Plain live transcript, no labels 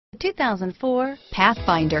2004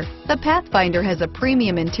 Pathfinder. The Pathfinder has a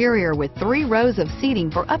premium interior with 3 rows of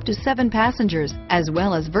seating for up to 7 passengers, as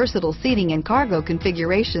well as versatile seating and cargo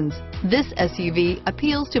configurations. This SUV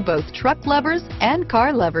appeals to both truck lovers and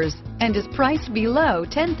car lovers and is priced below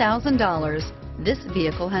 $10,000. This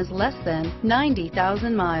vehicle has less than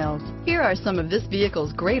 90,000 miles. Here are some of this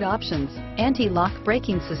vehicle's great options: anti-lock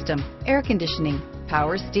braking system, air conditioning,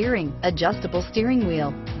 power steering, adjustable steering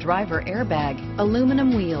wheel, driver airbag,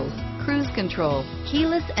 aluminum wheels, cruise control,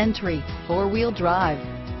 keyless entry, 4-wheel drive,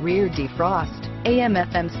 rear defrost,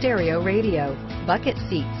 AM/FM stereo radio, bucket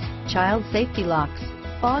seats, child safety locks,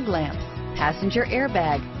 fog lamps, passenger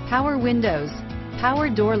airbag, power windows, power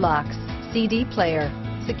door locks, CD player,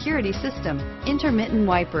 security system, intermittent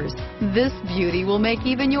wipers. This beauty will make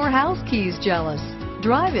even your house keys jealous.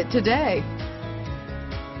 Drive it today.